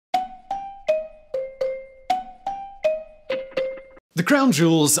The crown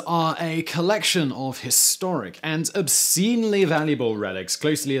jewels are a collection of historic and obscenely valuable relics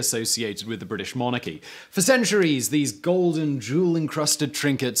closely associated with the British monarchy. For centuries, these golden, jewel-encrusted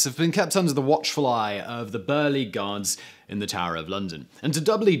trinkets have been kept under the watchful eye of the burly guards in the Tower of London. And to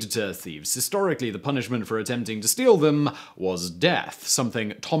doubly deter thieves, historically the punishment for attempting to steal them was death,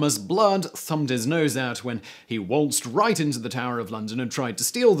 something Thomas Blood thumbed his nose at when he waltzed right into the Tower of London and tried to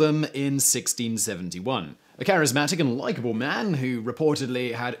steal them in 1671. A charismatic and likeable man who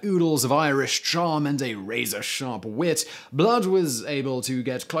reportedly had oodles of Irish charm and a razor-sharp wit, Blood was able to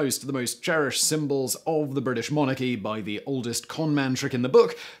get close to the most cherished symbols of the British monarchy by the oldest conman trick in the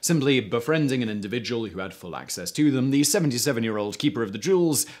book, simply befriending an individual who had full access to them, the 77-year-old keeper of the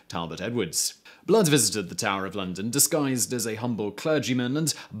jewels, Talbot Edwards. Blood visited the Tower of London disguised as a humble clergyman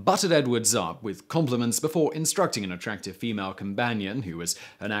and buttered Edwards up with compliments before instructing an attractive female companion, who was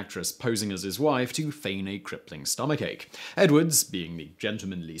an actress posing as his wife, to feign a crippling stomachache. Edwards, being the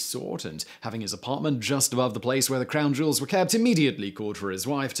gentlemanly sort and having his apartment just above the place where the crown jewels were kept, immediately called for his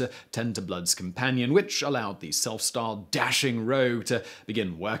wife to tend to Blood's companion, which allowed the self-styled dashing rogue to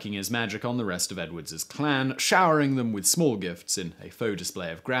begin working his magic on the rest of Edwards' clan, showering them with small gifts in a faux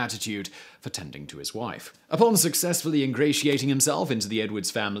display of gratitude for tending to his wife. Upon successfully ingratiating himself into the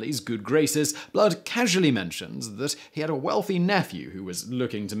Edwards family's good graces, Blood casually mentioned that he had a wealthy nephew who was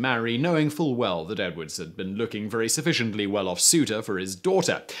looking to marry, knowing full well that Edwards had been looking for a sufficiently well-off suitor for his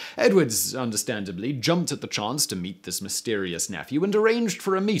daughter. Edwards, understandably, jumped at the chance to meet this mysterious nephew and arranged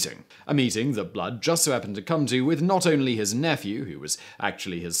for a meeting. A meeting that Blood just so happened to come to with not only his nephew, who was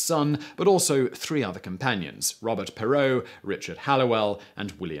actually his son, but also three other companions: Robert Perrot, Richard Halliwell,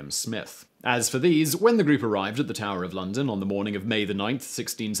 and William Smith. As for these, when the group arrived at the Tower of London on the morning of May the 9th,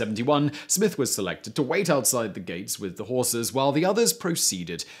 1671, Smith was selected to wait outside the gates with the horses while the others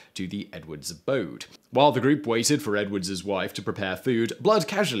proceeded to the Edwards abode. While the group waited for Edwards' wife to prepare food, Blood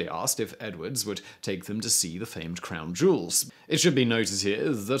casually asked if Edwards would take them to see the famed crown jewels. It should be noted here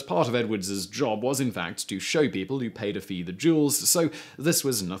that part of Edwards' job was in fact to show people who paid a fee the jewels, so this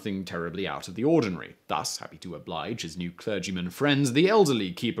was nothing terribly out of the ordinary. Thus, happy to oblige his new clergyman friend, the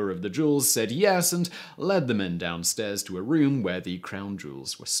elderly keeper of the jewels said yes and led the men downstairs to a room where the crown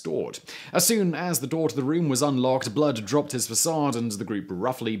jewels were stored. As soon as the door to the room was unlocked, Blood dropped his facade and the group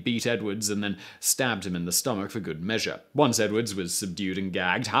roughly beat Edwards and then stabbed him in the stomach for good measure. Once Edwards was subdued and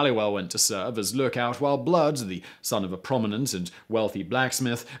gagged, Halliwell went to serve as lookout while Blood, the son of a prominent and wealthy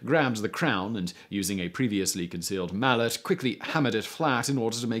blacksmith, grabbed the crown and, using a previously concealed mallet, quickly hammered it flat in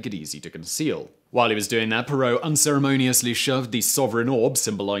order to make it easy to conceal. While he was doing that, Perrot unceremoniously shoved the sovereign orb,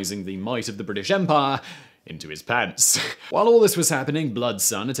 symbolizing the might of the British Empire, into his pants. While all this was happening, Blood's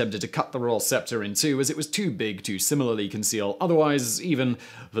son attempted to cut the royal scepter in two as it was too big to similarly conceal otherwise, even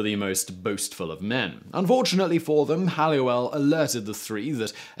for the most boastful of men. Unfortunately for them, Halliwell alerted the three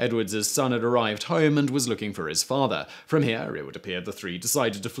that Edwards' son had arrived home and was looking for his father. From here, it would appear the three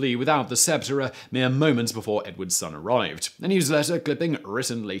decided to flee without the scepter a mere moments before Edwards' son arrived. A newsletter clipping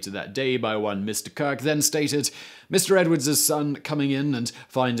written later that day by one Mr. Kirk then stated, "Mr. Edwards' son, coming in and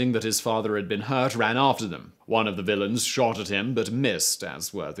finding that his father had been hurt, ran after them. One of the villains shot at him but missed,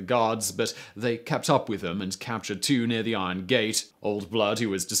 as were the guards, but they kept up with him and captured two near the Iron Gate, Old Blood, who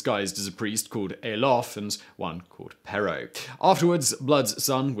was disguised as a priest called Elof, and one called Perrot. Afterwards, Blood's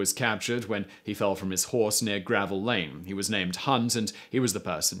son was captured when he fell from his horse near Gravel Lane. He was named Hunt, and he was the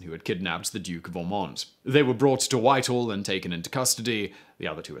person who had kidnapped the Duke of Ormond. They were brought to Whitehall and taken into custody. The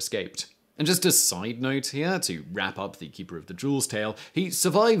other two escaped." And just a side note here, to wrap up the Keeper of the Jewels tale, he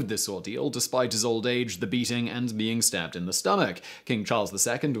survived this ordeal despite his old age, the beating, and being stabbed in the stomach. King Charles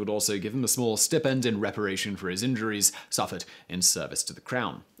II would also give him a small stipend in reparation for his injuries suffered in service to the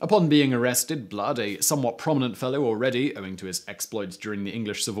crown. Upon being arrested, Blood, a somewhat prominent fellow already owing to his exploits during the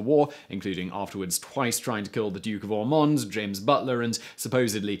English Civil War, including afterwards twice trying to kill the Duke of Ormond, James Butler, and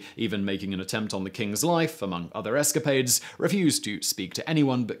supposedly even making an attempt on the king's life, among other escapades, refused to speak to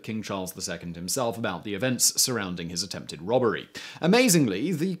anyone but King Charles II himself about the events surrounding his attempted robbery.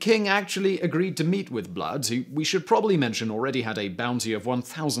 Amazingly, the king actually agreed to meet with Blood, who we should probably mention already had a bounty of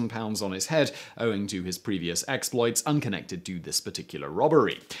 £1,000 on his head owing to his previous exploits unconnected to this particular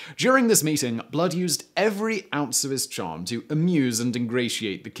robbery. During this meeting, Blood used every ounce of his charm to amuse and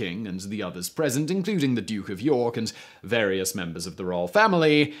ingratiate the king and the others present, including the Duke of York and various members of the royal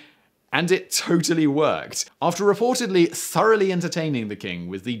family, And it totally worked. After reportedly thoroughly entertaining the king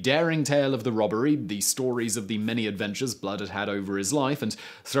with the daring tale of the robbery, the stories of the many adventures Blood had had over his life, and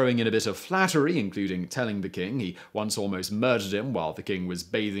throwing in a bit of flattery, including telling the king he once almost murdered him while the king was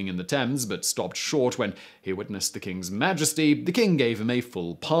bathing in the Thames but stopped short when he witnessed the king's majesty, the king gave him a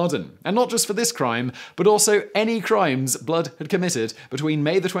full pardon. And not just for this crime, but also any crimes Blood had committed between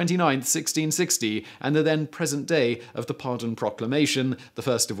May the 29th, 1660 and the then present day of the pardon proclamation, the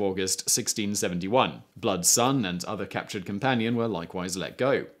 1st of August, 1671. Blood's son and other captured companion were likewise let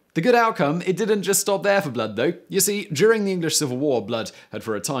go. The good outcome, it didn't just stop there for Blood though. You see, during the English Civil War, Blood had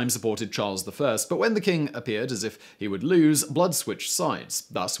for a time supported Charles I, but when the king appeared as if he would lose, Blood switched sides.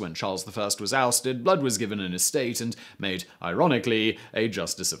 Thus, when Charles I was ousted, Blood was given an estate and made, ironically, a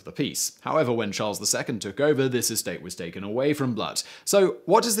justice of the peace. However, when Charles II took over, this estate was taken away from Blood. So,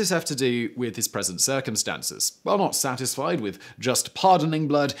 what does this have to do with his present circumstances? Well, not satisfied with just pardoning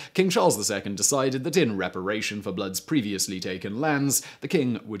Blood, King Charles II decided that in reparation for Blood's previously taken lands, the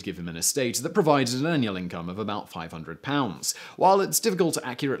king would give him an estate that provided an annual income of about £500. While it's difficult to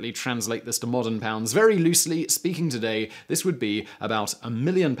accurately translate this to modern pounds, very loosely speaking today, this would be about £1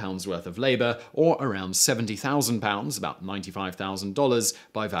 million worth of labour, or around £70,000, about $95,000,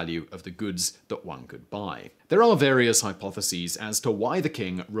 by value of the goods that one could buy. There are various hypotheses as to why the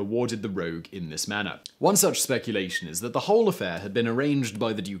king rewarded the rogue in this manner. One such speculation is that the whole affair had been arranged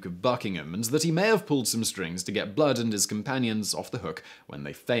by the Duke of Buckingham, and that he may have pulled some strings to get Blood and his companions off the hook when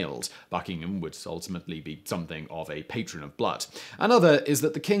they failed. Buckingham would ultimately be something of a patron of Blood. Another is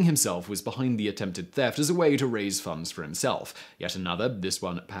that the king himself was behind the attempted theft as a way to raise funds for himself. Yet another, this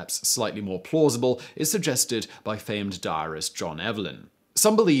one perhaps slightly more plausible, is suggested by famed diarist John Evelyn.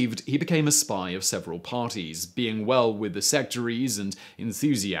 Some believed he became a spy of several parties, being well with the sectaries and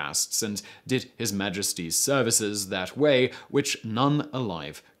enthusiasts, and did His Majesty's services that way, which none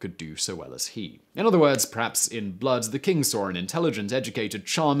alive could do so well as he. In other words, perhaps in Blood, the king saw an intelligent, educated,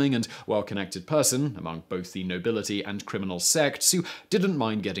 charming, and well-connected person among both the nobility and criminal sects who didn't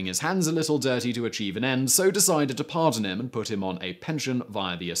mind getting his hands a little dirty to achieve an end, so decided to pardon him and put him on a pension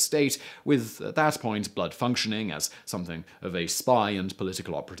via the estate, with at that point Blood functioning as something of a spy and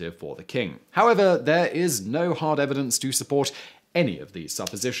political operative for the king. However, there is no hard evidence to support any of these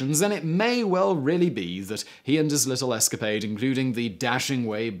suppositions, and it may well really be that he and his little escapade, including the dashing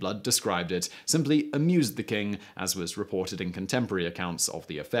way Blood described it, simply amused the king, as was reported in contemporary accounts of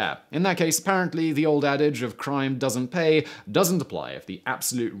the affair. In that case, apparently, the old adage of crime doesn't pay doesn't apply if the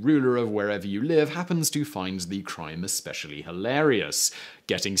absolute ruler of wherever you live happens to find the crime especially hilarious.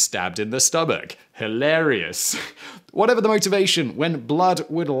 Getting stabbed in the stomach. Hilarious. Whatever the motivation, when Blood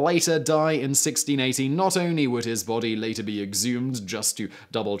would later die in 1680, not only would his body later be exhumed just to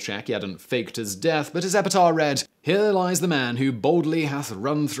double-check he hadn't faked his death, but his epitaph read, "Here lies the man who boldly hath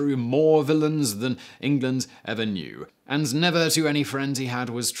run through more villains than England ever knew, and never to any friend he had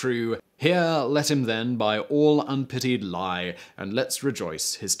was true. Here let him then by all unpitied lie, and let's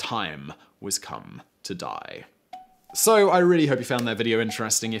rejoice his time was come to die." So I really hope you found that video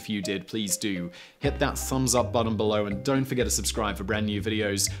interesting. If you did, please do hit that thumbs up button below, and don't forget to subscribe for brand new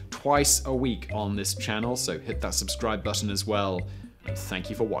videos twice a week on this channel, so hit that subscribe button as well, and thank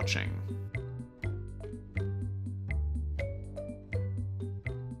you for watching.